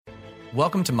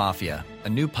Welcome to Mafia, a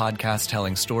new podcast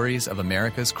telling stories of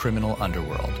America's criminal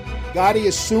underworld. Gotti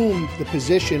assumed the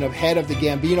position of head of the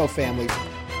Gambino family.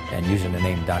 And using the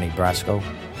name Donnie Brasco,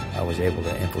 I was able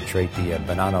to infiltrate the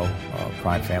Bonanno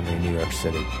crime family in New York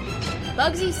City.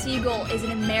 Bugsy Siegel is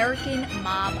an American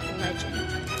mob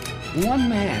legend. One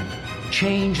man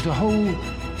changed the whole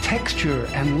texture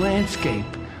and landscape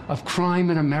of crime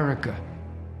in America.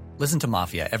 Listen to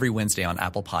Mafia every Wednesday on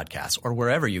Apple Podcasts or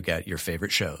wherever you get your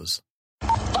favorite shows.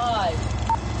 5,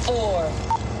 4,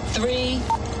 3,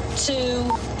 2,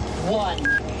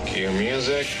 1. Cue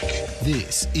music.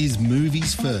 This is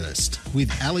Movies First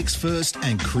with Alex First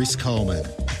and Chris Coleman.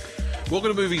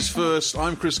 Welcome to Movies First.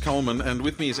 I'm Chris Coleman, and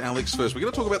with me is Alex First. We're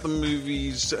going to talk about the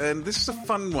movies, and this is a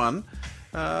fun one.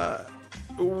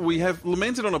 We have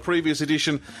lamented on a previous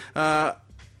edition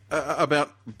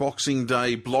about Boxing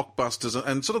Day blockbusters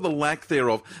and sort of the lack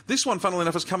thereof. This one, funnily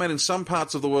enough, has come out in some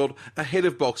parts of the world ahead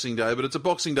of Boxing Day, but it's a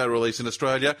Boxing Day release in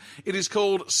Australia. It is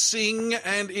called Sing,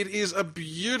 and it is a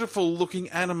beautiful-looking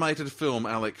animated film,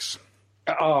 Alex.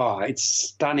 Oh, it's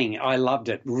stunning. I loved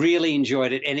it. Really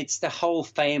enjoyed it. And it's the whole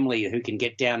family who can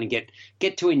get down and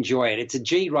get to enjoy it. It's a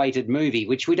G-rated movie,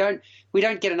 which we don't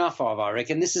get enough of, I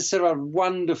reckon. This is sort of a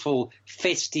wonderful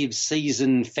festive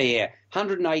season fare.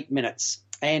 108 minutes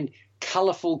and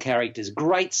colourful characters,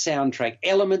 great soundtrack,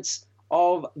 elements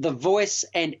of The Voice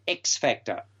and X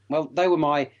Factor. Well, they were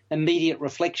my immediate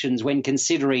reflections when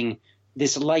considering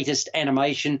this latest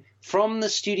animation from the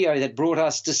studio that brought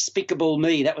us Despicable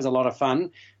Me. That was a lot of fun.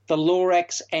 The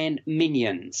Lorax and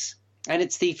Minions. And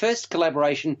it's the first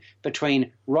collaboration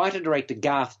between writer-director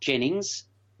Garth Jennings,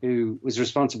 who was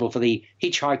responsible for the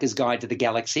Hitchhiker's Guide to the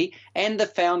Galaxy, and the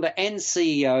founder and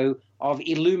CEO of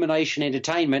Illumination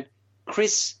Entertainment,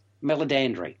 Chris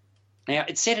Meledandri. Now,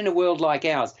 it's set in a world like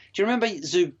ours. Do you remember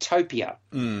Zootopia?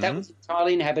 Mm-hmm. That was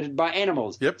entirely inhabited by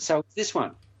animals. Yep. So it's this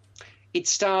one. It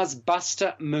stars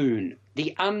Buster Moon,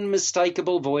 the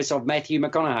unmistakable voice of Matthew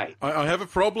McConaughey. I have a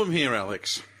problem here,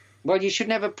 Alex. Well, you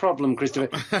shouldn't have a problem, Christopher.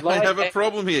 I have a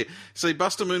problem here. See,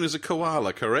 Buster Moon is a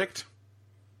koala, correct?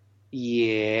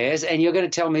 Yes, and you're going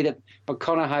to tell me that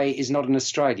McConaughey is not an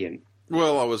Australian.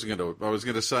 Well, I was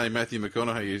going to say Matthew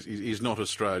McConaughey is not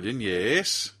Australian.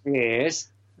 Yes. Yes.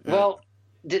 Well,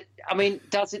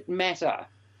 does it matter?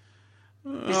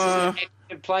 This is an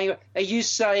actor playing. Are you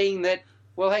saying that?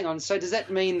 Well, hang on. So does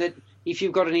that mean that if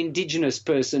you've got an Indigenous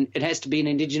person, it has to be an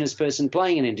Indigenous person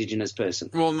playing an Indigenous person?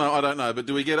 Well, no, I don't know. But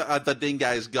do we get The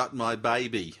Dingo's Got My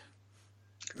Baby?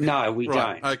 No, we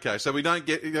don't. Okay, so we don't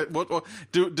get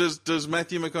does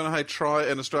Matthew McConaughey try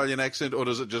an Australian accent, or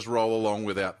does it just roll along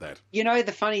without that? You know,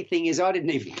 the funny thing is, I didn't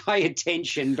even pay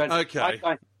attention, but okay.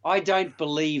 I don't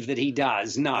believe that he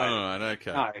does. No. All right,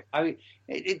 okay. No, I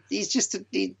mean, he's just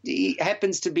he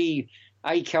happens to be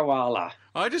a koala.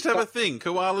 I just have a thing.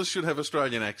 Koalas should have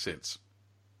Australian accents.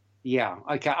 Yeah,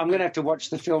 okay. I'm going to have to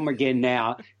watch the film again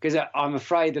now because I'm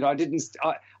afraid that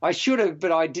I should have,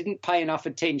 but I didn't pay enough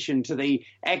attention to the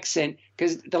accent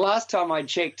because the last time I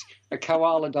checked, a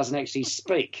koala doesn't actually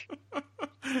speak.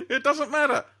 It doesn't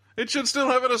matter. It should still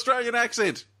have an Australian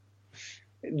accent.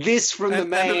 This from the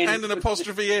man... And an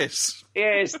apostrophe S.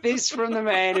 Yes, this from the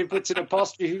man who puts an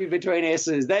apostrophe between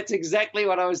S's. That's exactly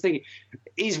what I was thinking.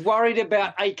 He's worried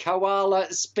about a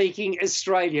koala speaking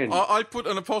Australian. I put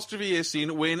an apostrophe S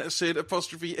in when said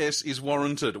apostrophe S is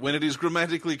warranted, when it is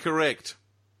grammatically correct.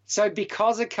 So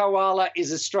because a koala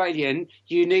is Australian,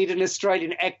 you need an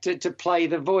Australian actor to play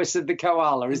the voice of the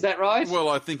koala. Is that right? Well,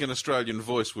 I think an Australian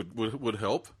voice would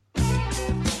help.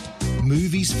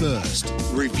 Movies First.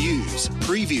 Reviews,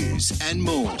 previews and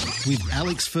more with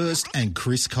Alex First and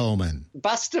Chris Coleman.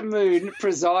 Buster Moon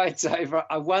presides over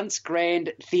a once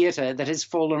grand theatre that has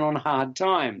fallen on hard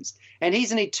times. And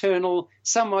he's an eternal,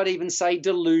 some might even say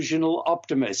delusional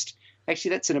optimist.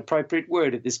 Actually, that's an appropriate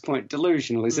word at this point,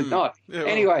 delusional, is it not? Yeah, well,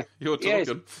 anyway. You're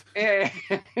talking. Yes,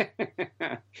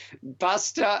 yeah.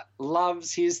 Buster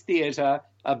loves his theatre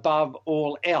above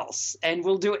all else and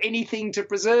will do anything to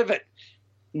preserve it.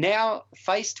 Now,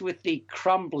 faced with the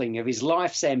crumbling of his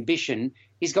life's ambition,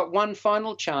 he's got one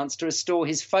final chance to restore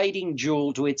his fading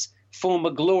jewel to its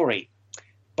former glory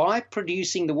by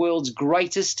producing the world's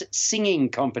greatest singing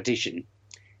competition.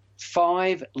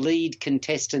 5 lead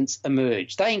contestants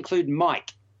emerge. They include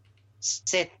Mike,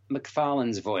 Seth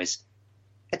MacFarlane's voice.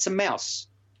 It's a mouse,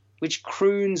 which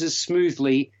croons as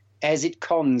smoothly as it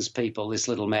cons people, this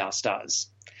little mouse does.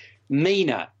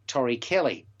 Mina, Tori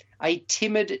Kelly, a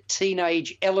timid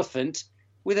teenage elephant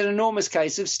with an enormous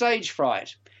case of stage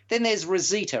fright. Then there's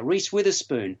Rosita, Reese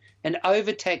Witherspoon, an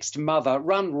overtaxed mother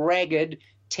run ragged,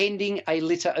 tending a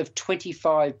litter of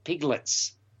 25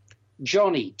 piglets.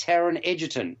 Johnny, Taron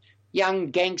Egerton,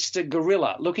 young gangster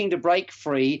guerrilla looking to break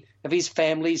free of his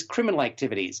family's criminal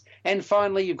activities. And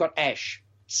finally, you've got Ash,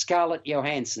 Scarlett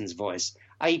Johansson's voice,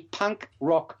 a punk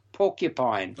rock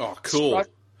porcupine. Oh, cool.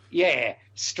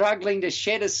 Struggling to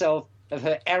shed herself of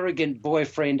her arrogant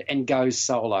boyfriend and goes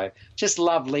solo. Just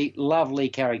lovely, lovely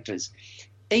characters.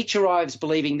 Each arrives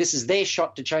believing this is their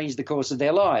shot to change the course of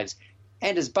their lives.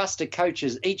 And as Buster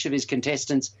coaches each of his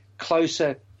contestants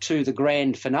closer to the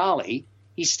grand finale,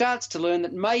 he starts to learn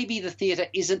that maybe the theatre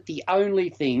isn't the only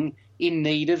thing in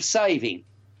need of saving.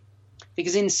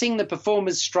 Because in Sing, the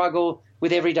performers struggle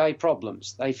with everyday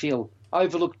problems. They feel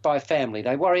overlooked by family.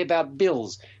 They worry about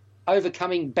bills,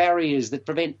 overcoming barriers that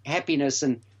prevent happiness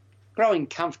and growing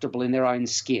comfortable in their own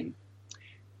skin.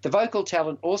 The vocal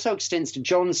talent also extends to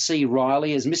John C.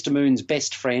 Reilly as Mr. Moon's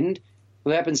best friend, who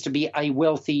happens to be a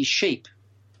wealthy sheep.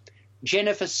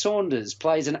 Jennifer Saunders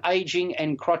plays an ageing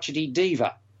and crotchety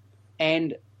diva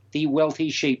and the wealthy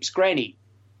sheep's granny.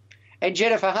 And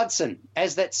Jennifer Hudson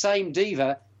as that same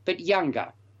diva, but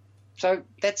younger. So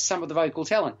that's some of the vocal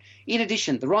talent. In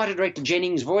addition, the writer-director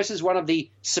Jennings voices one of the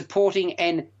supporting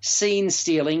and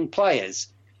scene-stealing players.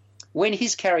 When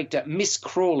his character, Miss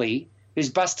Crawley, who's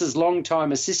Buster's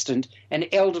longtime assistant, an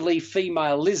elderly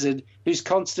female lizard who's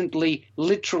constantly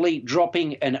literally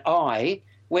dropping an eye,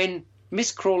 when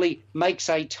Miss Crawley makes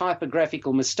a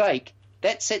typographical mistake,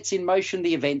 that sets in motion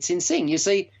the events in Sing. You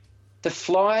see, the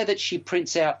flyer that she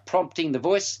prints out prompting the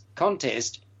voice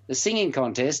contest, the singing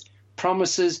contest,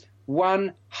 promises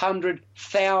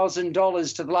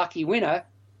 $100,000 to the lucky winner,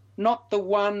 not the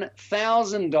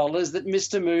 $1,000 that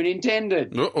Mr. Moon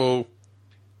intended. Uh-oh.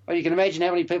 Well, you can imagine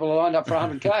how many people are lined up for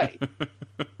 $100K.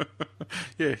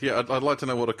 Yeah, I'd like to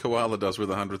know what a koala does with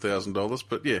 $100,000,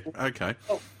 but yeah, okay.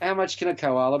 Well, how much can a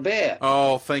koala bear?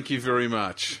 Oh, thank you very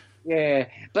much. Yeah.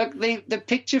 Look, the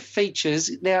picture features,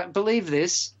 now, believe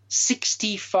this,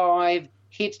 65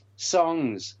 hit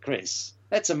songs, Chris.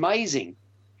 That's amazing.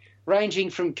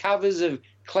 Ranging from covers of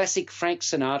classic Frank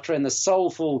Sinatra and the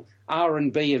soulful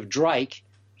R&B of Drake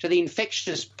to the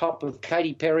infectious pop of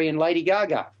Katy Perry and Lady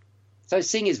Gaga. So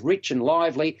Sing is rich and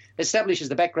lively, establishes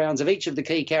the backgrounds of each of the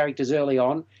key characters early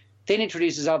on, then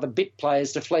introduces other bit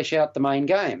players to flesh out the main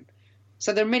game.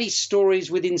 So there are many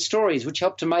stories within stories which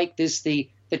help to make this the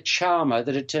charmer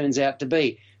that it turns out to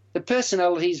be. The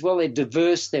personalities, well, they're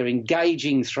diverse, they're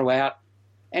engaging throughout,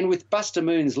 and with Buster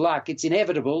Moon's luck, it's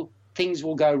inevitable things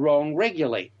will go wrong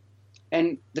regularly.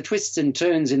 And the twists and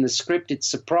turns in the script, its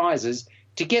surprises,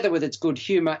 together with its good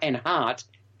humour and heart,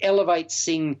 elevate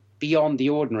Sing beyond the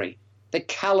ordinary. The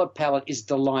colour palette is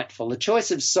delightful. The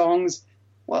choice of songs,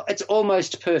 well, it's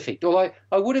almost perfect. Although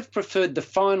I would have preferred the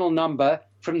final number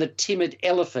from The Timid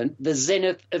Elephant, the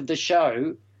zenith of the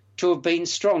show, to have been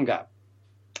stronger.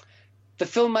 The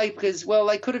filmmakers, well,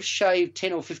 they could have shaved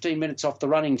 10 or 15 minutes off the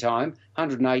running time,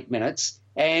 108 minutes,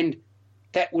 and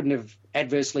that wouldn't have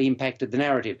adversely impacted the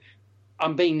narrative.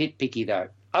 I'm being nitpicky, though.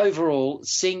 Overall,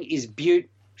 Sing is beaut,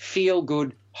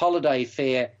 feel-good, holiday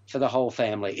fare for the whole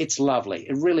family. It's lovely.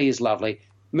 It really is lovely.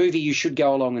 Movie you should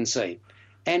go along and see.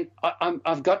 And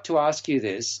I've got to ask you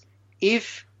this.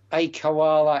 If a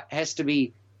koala has to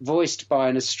be voiced by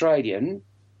an Australian...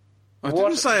 I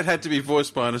didn't say it had to be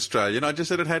voiced by an Australian. I just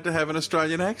said it had to have an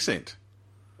Australian accent.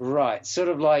 Right. Sort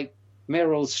of like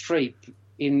Meryl Streep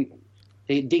in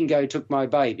The Dingo Took My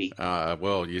Baby.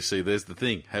 Well, you see, there's the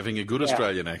thing. Having a good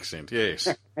Australian accent, yes.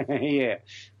 Yeah.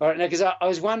 All right. Now, because I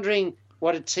was wondering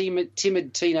what a timid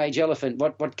teenage elephant,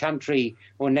 what country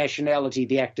or nationality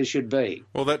the actor should be.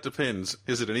 Well, that depends.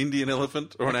 Is it an Indian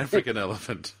elephant or an African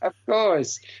elephant? Of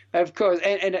course. And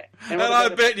I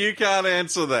bet you can't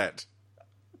answer that.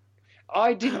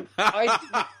 I didn't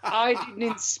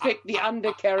inspect the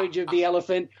undercarriage of the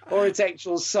elephant or its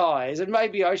actual size, and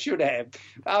maybe I should have.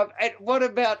 And what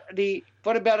about a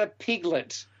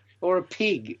piglet or a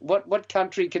pig? What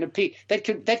country can a pig? That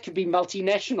could be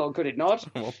multinational, could it not?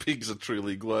 Well, pigs are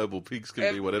truly global. Pigs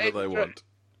can be whatever they want.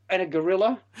 And a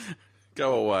gorilla.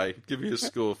 Go away. Give me a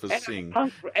score for Sing.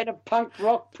 And a punk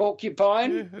rock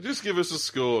porcupine. Yeah, just give us a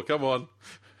score. Come on.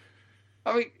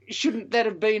 I mean, shouldn't that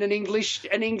have been an English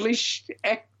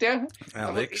actor?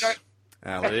 Alex.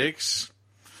 Alex.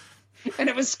 And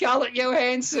it was Scarlett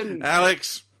Johansson.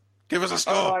 Alex, give us a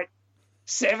score. All right.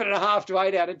 7.5 to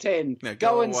 8 out of 10. Now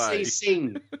go and see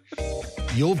Sing.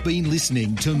 You've been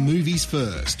listening to Movies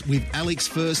First with Alex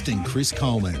First and Chris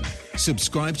Coleman.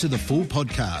 Subscribe to the full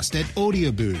podcast at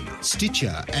Audioboom,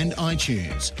 Stitcher and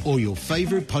iTunes, or your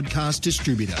favourite podcast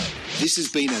distributor. This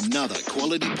has been another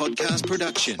quality podcast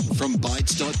production from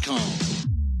Bytes.com.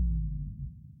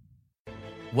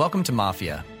 Welcome to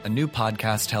Mafia, a new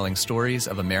podcast telling stories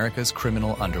of America's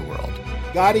criminal underworld.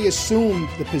 Gotti assumed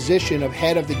the position of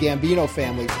head of the Gambino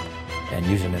family. And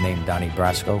using the name Donnie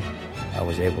Brasco, I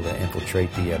was able to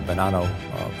infiltrate the Bonanno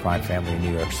crime family in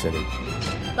New York City.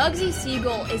 Bugsy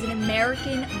Siegel is an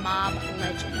American mob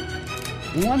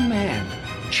legend. One man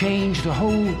changed the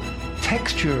whole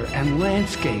texture and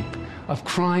landscape of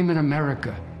crime in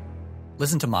America.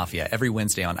 Listen to Mafia every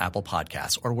Wednesday on Apple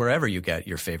Podcasts or wherever you get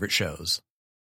your favorite shows.